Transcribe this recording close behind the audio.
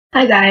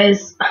Hi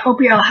guys,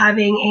 hope you're all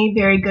having a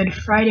very good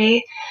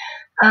Friday.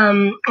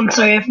 I'm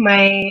sorry if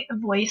my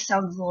voice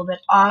sounds a little bit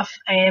off.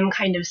 I am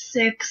kind of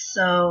sick,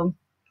 so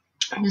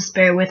just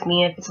bear with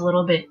me if it's a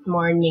little bit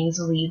more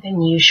nasally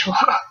than usual.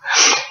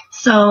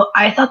 So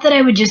I thought that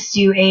I would just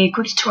do a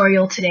quick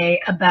tutorial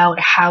today about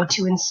how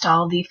to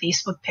install the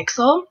Facebook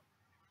Pixel.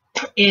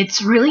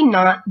 It's really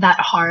not that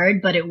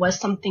hard, but it was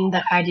something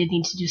that I did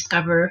need to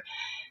discover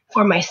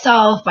for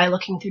myself by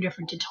looking through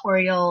different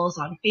tutorials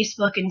on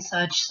Facebook and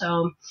such.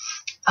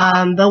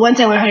 But once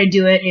I learn how to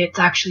do it, it's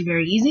actually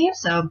very easy.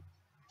 So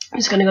I'm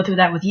just going to go through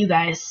that with you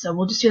guys. So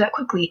we'll just do that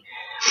quickly.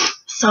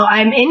 So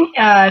I'm in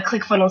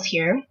ClickFunnels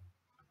here.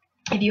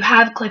 If you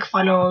have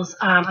ClickFunnels,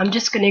 I'm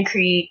just going to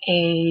create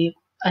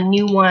a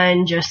new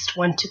one, just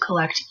one to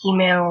collect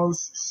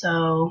emails.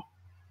 So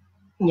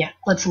yeah,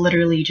 let's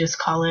literally just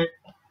call it.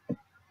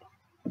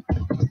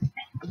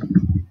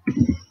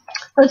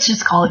 Let's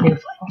just call it new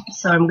funnel.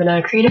 So I'm going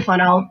to create a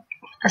funnel,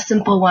 a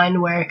simple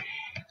one where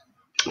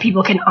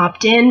people can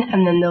opt in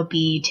and then they'll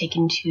be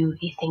taken to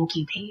a thank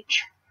you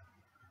page.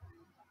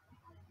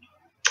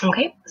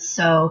 Okay,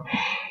 so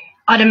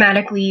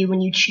automatically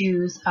when you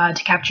choose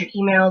to capture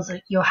emails,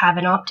 you'll have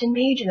an opt-in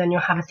page and then you'll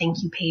have a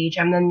thank you page.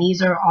 And then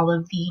these are all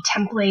of the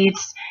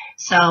templates.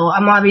 So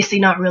I'm obviously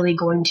not really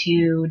going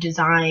to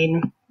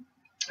design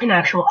an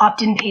actual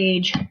opt-in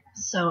page.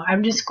 So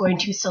I'm just going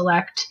to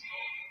select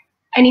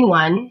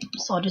anyone.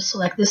 So I'll just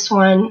select this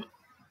one.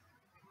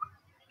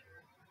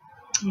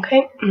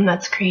 Okay, and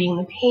that's creating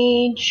the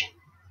page.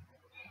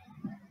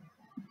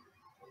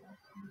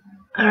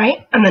 All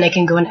right, and then I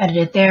can go and edit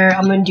it there.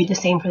 I'm going to do the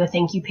same for the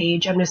thank you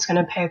page. I'm just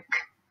going to pick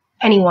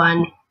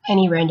anyone,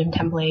 any random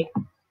template.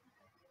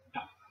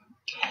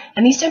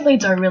 And these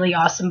templates are really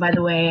awesome, by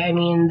the way. I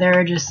mean, there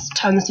are just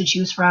tons to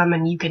choose from,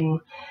 and you can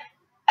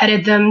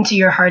edit them to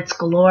your heart's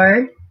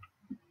galore.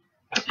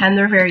 And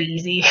they're very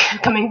easy.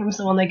 Coming from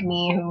someone like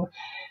me who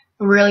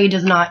really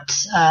does not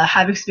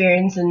have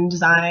experience in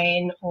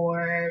design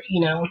or,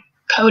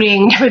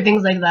 coding, different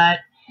things like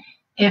that.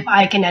 If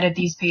I can edit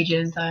these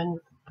pages, then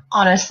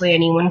honestly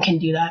anyone can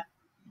do that.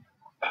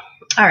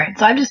 Alright,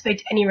 so I've just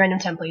picked any random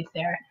templates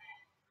there.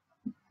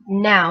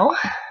 Now,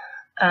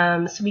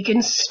 so we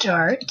can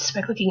start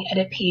by clicking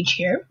edit page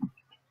here.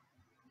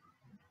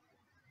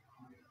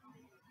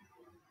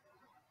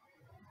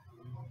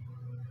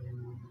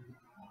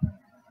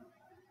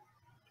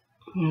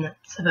 And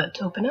that's about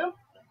to open up.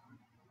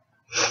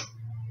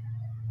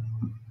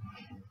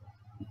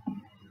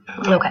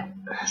 Okay,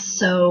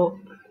 so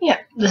yeah,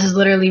 this is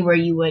literally where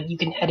you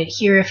can edit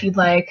here if you'd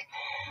like.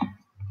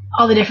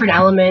 All the different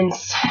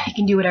elements, you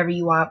can do whatever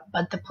you want,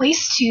 but the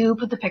place to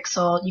put the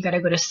pixel, you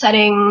gotta go to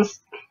settings,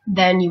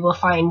 then you will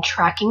find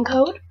tracking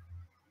code.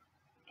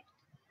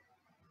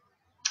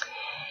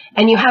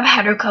 And you have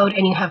header code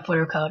and you have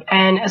footer code.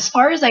 And as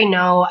far as I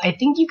know, I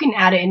think you can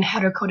add it in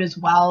header code as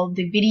well.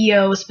 The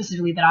video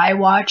specifically that I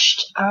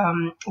watched,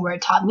 where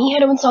it taught me how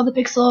to install the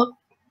pixel,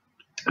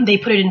 they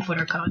put it in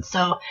footer code.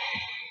 So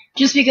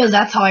just because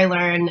that's how I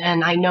learn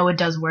and I know it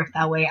does work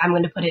that way, I'm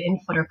going to put it in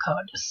footer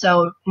code.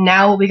 So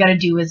now what we got to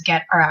do is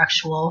get our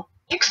actual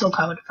pixel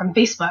code from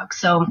Facebook.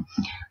 So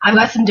I've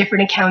got some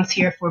different accounts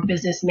here for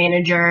Business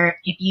Manager.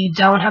 If you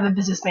don't have a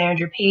Business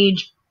Manager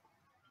page,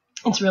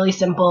 it's really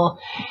simple.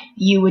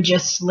 You would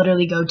just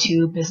literally go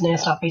to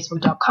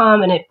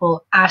business.facebook.com and it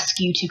will ask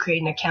you to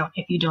create an account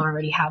if you don't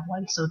already have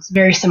one. So it's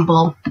very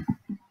simple.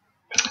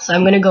 So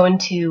I'm going to go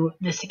into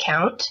this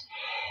account.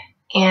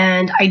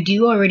 And I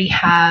do already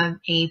have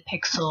a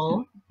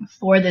pixel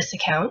for this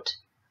account.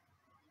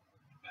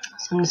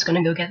 So I'm just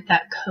going to go get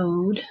that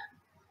code.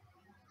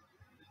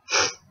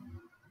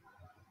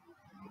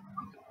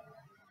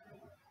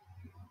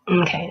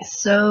 Okay,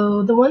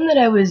 so the one that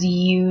I was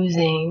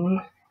using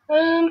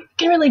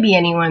can really be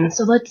anyone.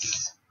 So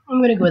I'm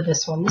going to go with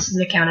this one. This is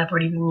the account I've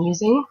already been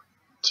using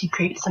to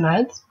create some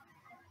ads.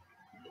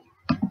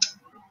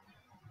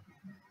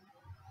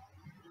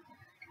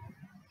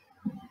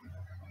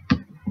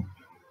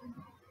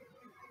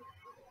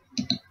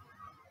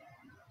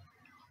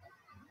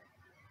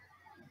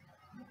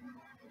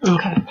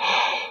 Okay,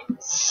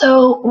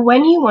 so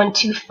when you want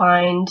to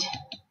find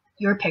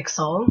your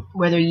pixel,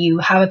 whether you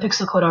have a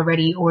pixel code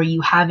already or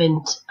you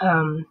haven't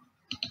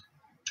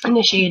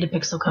initiated a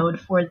pixel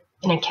code for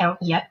an account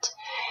yet,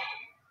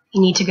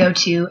 you need to go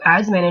to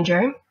Ads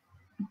Manager,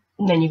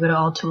 and then you go to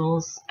All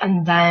Tools,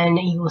 and then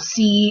you will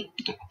see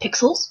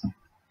Pixels.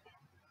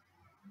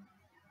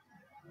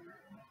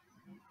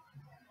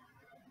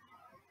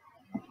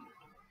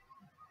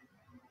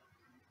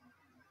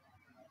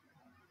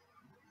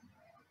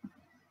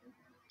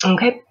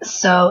 Okay,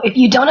 so if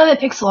you don't have a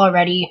pixel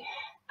already,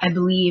 I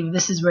believe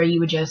this is where you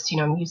would just,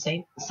 you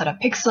say set up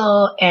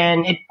pixel,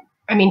 and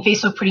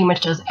Facebook pretty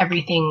much does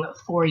everything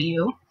for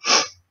you.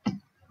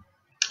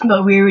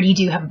 But we already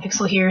do have a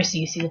pixel here, so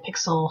you see the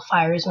pixel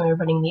fires when we're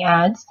running the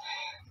ads.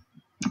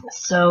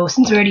 So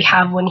since we already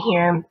have one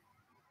here,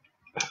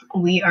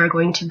 we are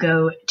going to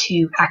go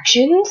to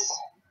Actions,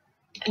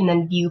 and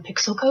then View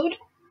Pixel Code.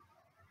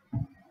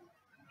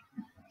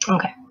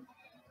 Okay.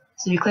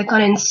 So you click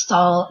on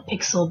install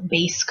pixel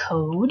base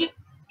code.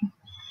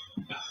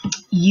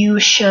 You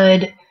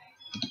should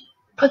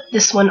put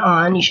this one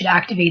on. You should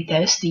activate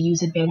this, the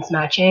use advanced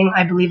matching.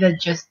 I believe that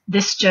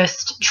this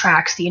just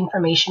tracks the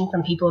information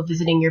from people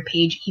visiting your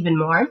page even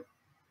more.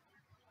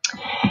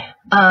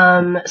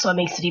 So it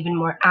makes it even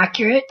more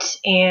accurate,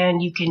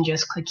 and you can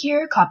just click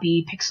here,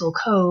 copy pixel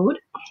code.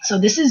 So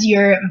this is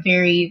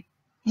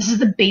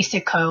the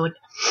basic code.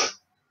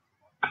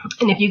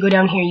 And if you go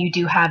down here, you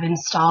do have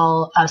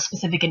install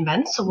specific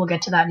events, so we'll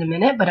get to that in a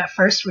minute. But at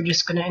first, we're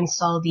just going to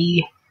install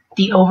the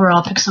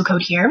overall pixel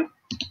code here.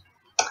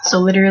 So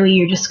literally,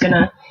 you're just going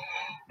to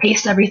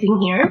paste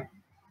everything here.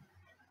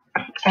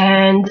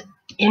 And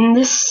in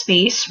this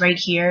space right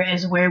here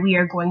is where we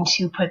are going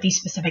to put these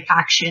specific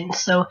actions.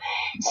 So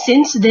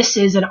since this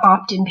is an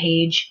opt-in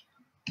page,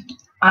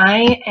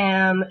 I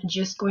am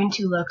just going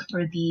to look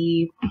for I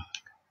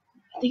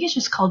think it's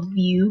just called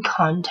view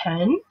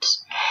content.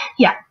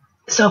 Yeah.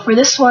 So for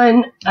this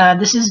one,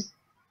 this is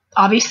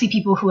obviously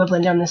people who have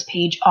landed on this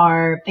page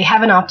they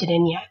haven't opted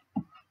in yet.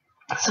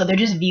 So they're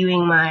just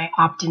viewing my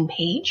opt-in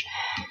page.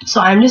 So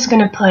I'm just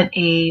going to put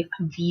a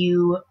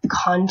view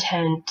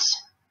content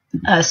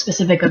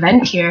specific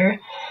event here.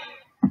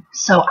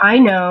 So I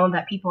know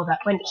that people that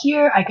went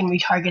here, I can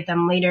retarget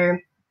them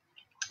later,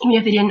 even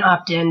if they didn't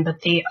opt in,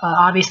 but they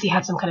obviously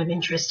had some kind of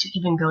interest to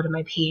even go to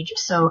my page.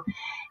 So,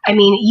 I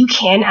mean, you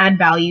can add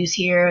values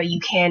here, you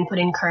can put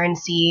in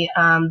currency,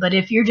 but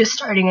if you're just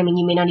starting, I mean,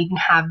 you may not even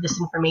have this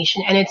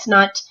information, and it's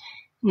not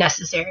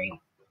necessary.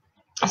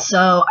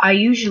 So I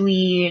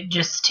usually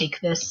just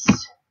take this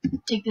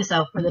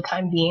out for the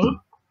time being.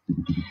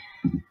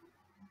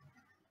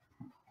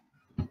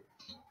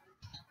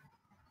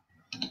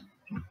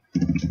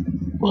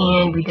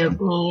 And we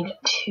don't need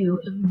 2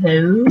 of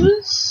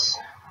those.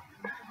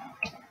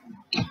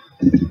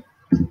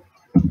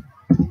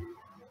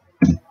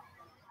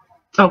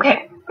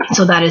 Okay,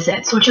 so that is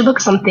it. So it should look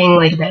something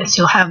like this.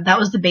 You'll have, that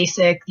was the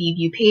basic, the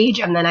view page,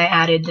 and then I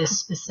added this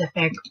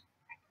specific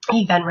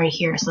event right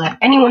here so that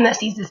anyone that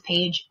sees this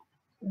page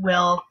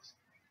will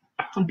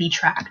be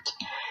tracked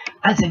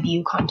as a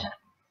view content.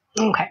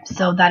 Okay,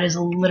 so that is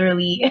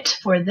literally it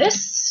for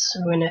this.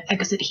 I'm going to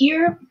exit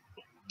here.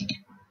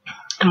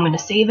 I'm going to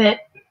save it.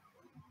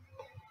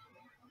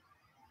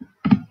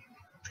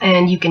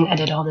 And you can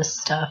edit all this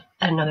stuff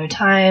at another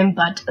time,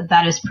 but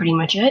that is pretty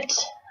much it.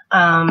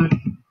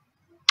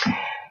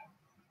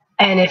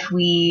 And if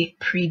we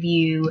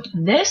preview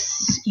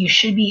this, you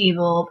should be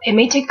able, it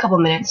may take a couple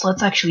minutes, so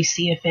let's actually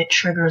see if it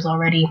triggers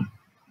already.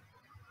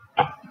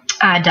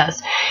 It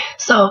does.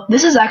 So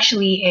this is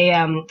actually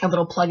a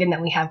little plugin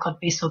that we have called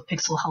Facebook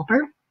Pixel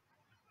Helper.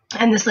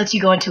 And this lets you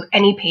go into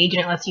any page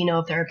and it lets you know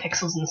if there are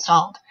pixels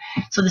installed.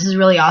 So this is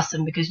really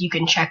awesome because you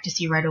can check to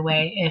see right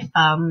away if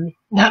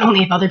not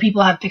only if other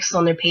people have pixels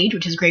on their page,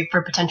 which is great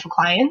for potential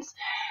clients,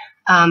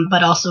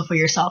 but also for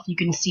yourself. You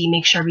can see,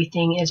 make sure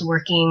everything is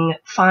working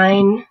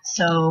fine.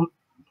 So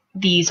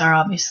these are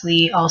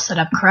obviously all set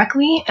up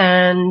correctly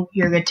and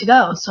you're good to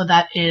go. So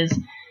that is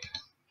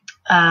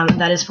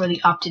for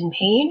the opt-in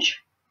page.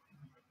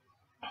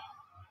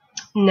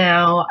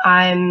 Now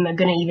I'm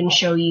going to even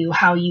show you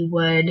how you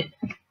would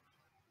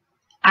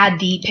add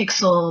the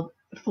pixel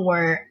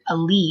for a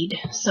lead.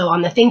 So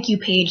on the thank you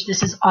page,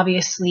 this is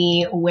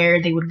obviously where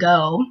they would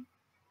go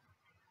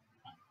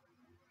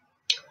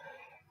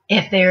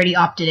if they already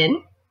opted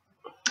in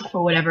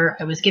for whatever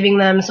I was giving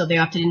them. So if they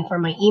opted in for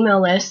my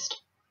email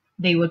list,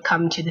 they would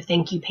come to the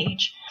thank you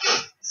page.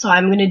 So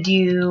I'm going to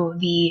do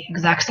the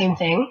exact same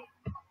thing.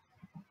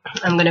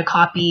 I'm going to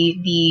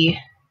copy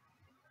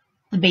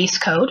the base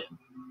code.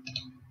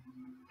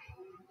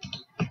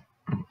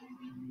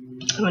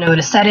 I'm going to go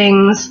to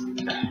settings,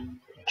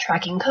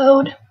 tracking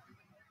code,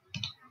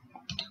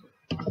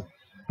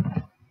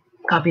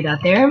 copy that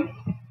there,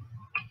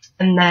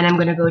 and then I'm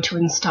going to go to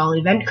install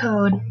event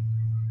code,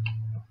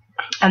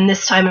 and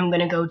this time I'm going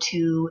to go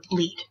to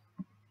lead.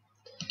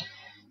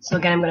 So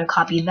again, I'm going to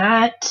copy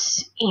that,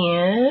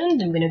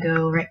 and I'm going to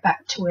go right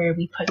back to where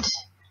we put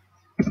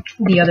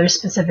the other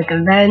specific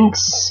event.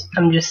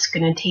 I'm just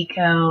going to take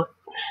out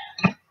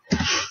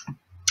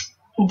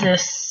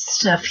this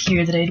stuff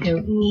here that I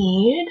don't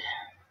need.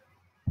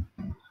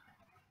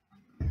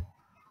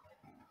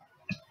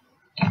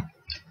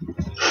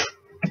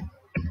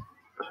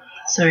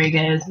 Sorry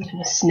guys, I'm kind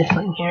of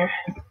sniffling here.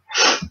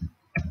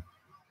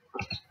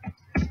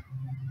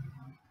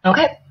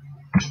 Okay,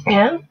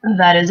 and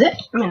that is it.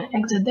 I'm going to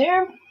exit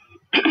there.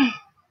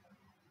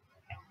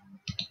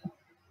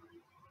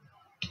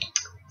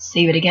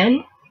 Save it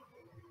again.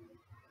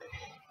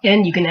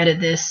 Again, you can edit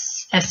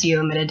this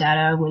SEO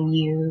metadata when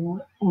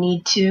you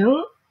need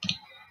to.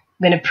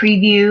 I'm going to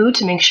preview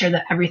to make sure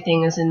that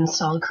everything is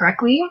installed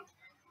correctly.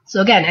 So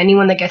again,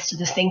 anyone that gets to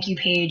this thank you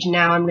page,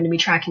 now I'm going to be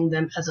tracking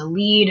them as a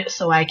lead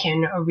so I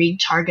can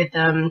retarget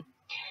them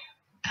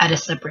at a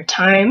separate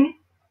time.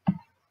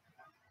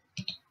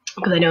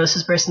 Because I know this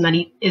is a person that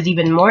is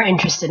even more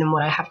interested in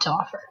what I have to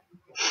offer.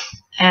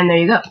 And there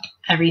you go.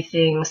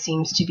 Everything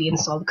seems to be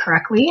installed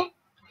correctly.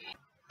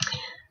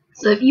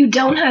 So if you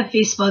don't have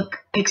Facebook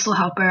Pixel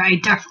Helper, I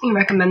definitely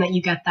recommend that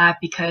you get that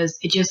because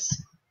it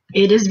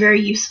is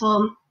very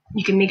useful.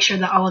 You can make sure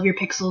that all of your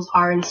pixels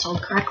are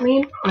installed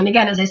correctly. And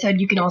again, as I said,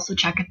 you can also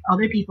check if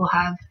other people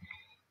have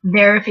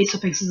their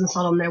Facebook pixels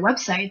installed on their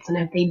websites. And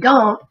if they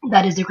don't,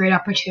 that is a great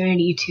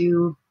opportunity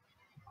to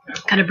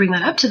kind of bring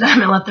that up to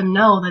them and let them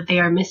know that they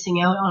are missing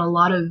out on a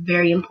lot of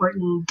very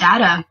important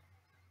data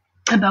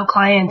about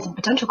clients and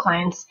potential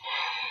clients.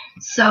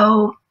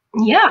 So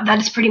yeah, that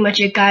is pretty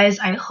much it, guys.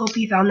 I hope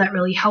you found that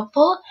really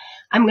helpful.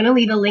 I'm going to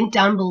leave a link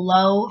down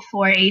below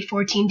for a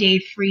 14-day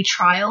free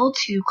trial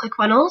to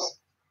ClickFunnels.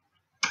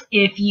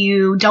 If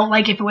you don't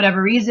like it for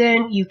whatever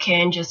reason, you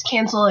can just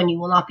cancel and you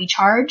will not be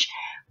charged.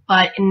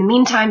 But in the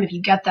meantime, if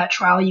you get that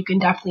trial, you can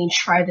definitely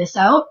try this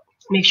out.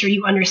 Make sure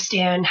you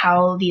understand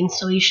how the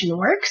installation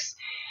works,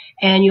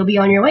 and you'll be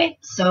on your way.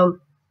 So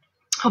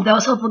hope that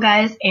was helpful,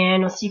 guys,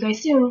 and I'll see you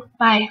guys soon.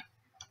 Bye.